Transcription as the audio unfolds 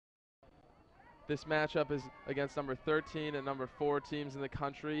This matchup is against number 13 and number 4 teams in the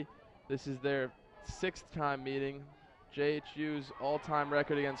country. This is their 6th time meeting. JHU's all-time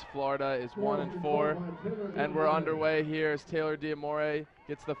record against Florida is 1-4, and we're underway here as Taylor Diamore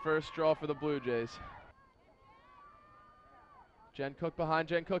gets the first draw for the Blue Jays. Jen Cook behind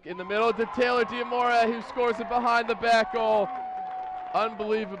Jen Cook in the middle to Taylor Diamore, who scores it behind the back goal.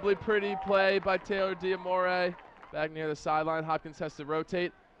 Unbelievably pretty play by Taylor Diamore. Back near the sideline, Hopkins has to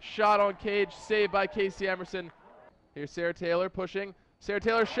rotate. Shot on cage, saved by Casey Emerson. Here's Sarah Taylor pushing. Sarah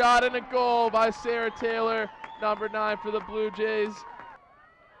Taylor shot and a goal by Sarah Taylor, number 9 for the Blue Jays.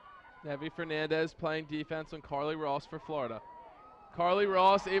 Nevi Fernandez playing defense on Carly Ross for Florida. Carly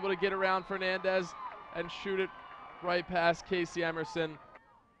Ross able to get around Fernandez and shoot it right past Casey Emerson.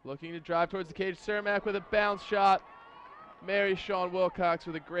 Looking to drive towards the cage, Cermak with a bounce shot. Mary Sean Wilcox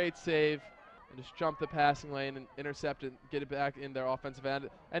with a great save. And just jump the passing lane and intercept it, get it back in their offensive end.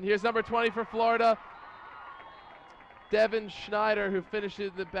 And here's number 20 for Florida, Devin Schneider, who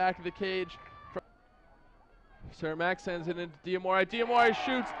finishes in the back of the cage. Cermak sends it into Diamore. Diamore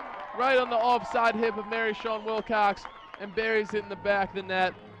shoots right on the offside hip of Mary Sean Wilcox and buries it in the back of the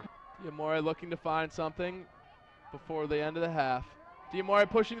net. Diamore looking to find something before the end of the half. Diamore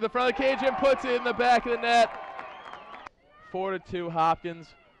pushing to the front of the cage and puts it in the back of the net. 4-2 Hopkins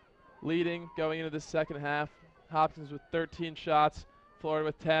leading going into the second half. Hopkins with 13 shots, Florida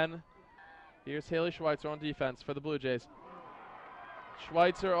with 10. Here's Haley Schweitzer on defense for the Blue Jays.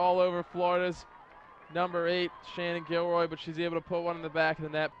 Schweitzer all over Florida's number 8, Shannon Gilroy, but she's able to put one in the back of the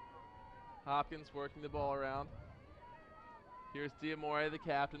net. Hopkins working the ball around. Here's Diamore, the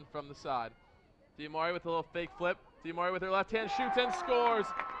captain, from the side. Diamore with a little fake flip. Diamore with her left hand shoots and scores.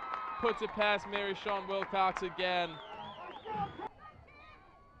 Puts it past Mary Sean Wilcox again.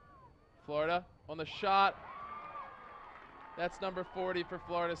 Florida on the shot. That's number 40 for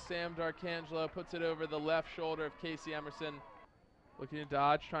Florida, Sam D'Arcangelo. Puts it over the left shoulder of Casey Emerson. Looking to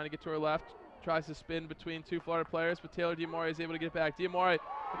dodge, trying to get to her left. Tries to spin between 2 Florida players, but Taylor Diamore is able to get back. Diamore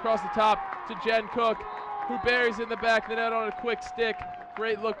across the top to Jen Cook, who buries in the back of the net on a quick stick.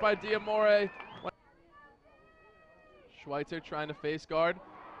 Great look by Diamore. Schweitzer trying to face guard.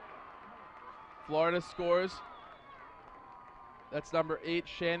 Florida scores. That's number 8,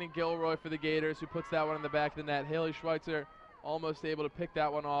 Shannon Gilroy for the Gators, who puts that one in the back of the net. Haley Schweitzer almost able to pick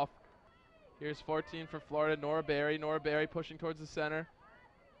that one off. Here's 14 for Florida, Nora Berry. Nora Berry pushing towards the center.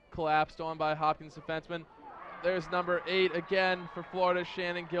 Collapsed on by Hopkins defenseman. There's number 8 again for Florida,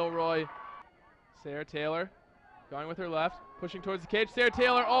 Shannon Gilroy. Sarah Taylor going with her left, pushing towards the cage. Sarah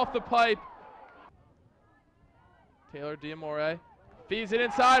Taylor off the pipe. Taylor Diamore feeds it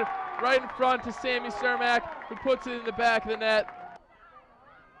inside, right in front to Sammy Cermak, who puts it in the back of the net.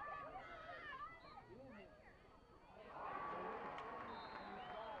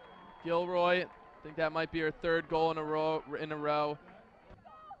 Gilroy, I think that might be her 3rd goal in a row.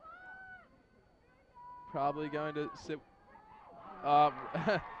 Probably going to sit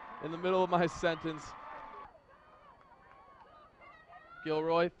in the middle of my sentence.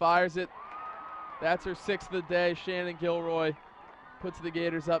 Gilroy fires it. That's her 6th of the day. Shannon Gilroy puts the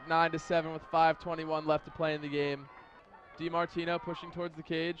Gators up 9-7 with 5:21 left to play in the game. DiMartino pushing towards the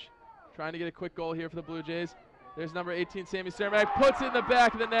cage, trying to get a quick goal here for the Blue Jays. There's number 18, Sammy Cermak, puts it in the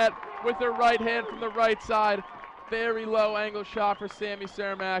back of the net with her right hand from the right side. Very low angle shot for Sammy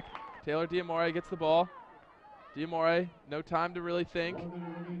Cermak. Taylor Diamore gets the ball. Diamore, no time to really think.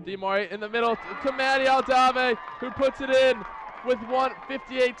 Diamore in the middle to Maddie Aldave, who puts it in with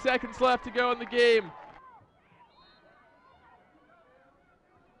 58 seconds left to go in the game.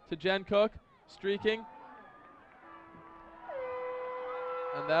 To Jen Cook, streaking.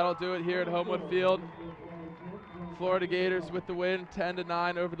 And that'll do it here at Homewood Field. Florida Gators with the win,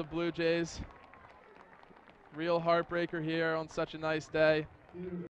 10-9 over the Blue Jays. Real heartbreaker here on such a nice day.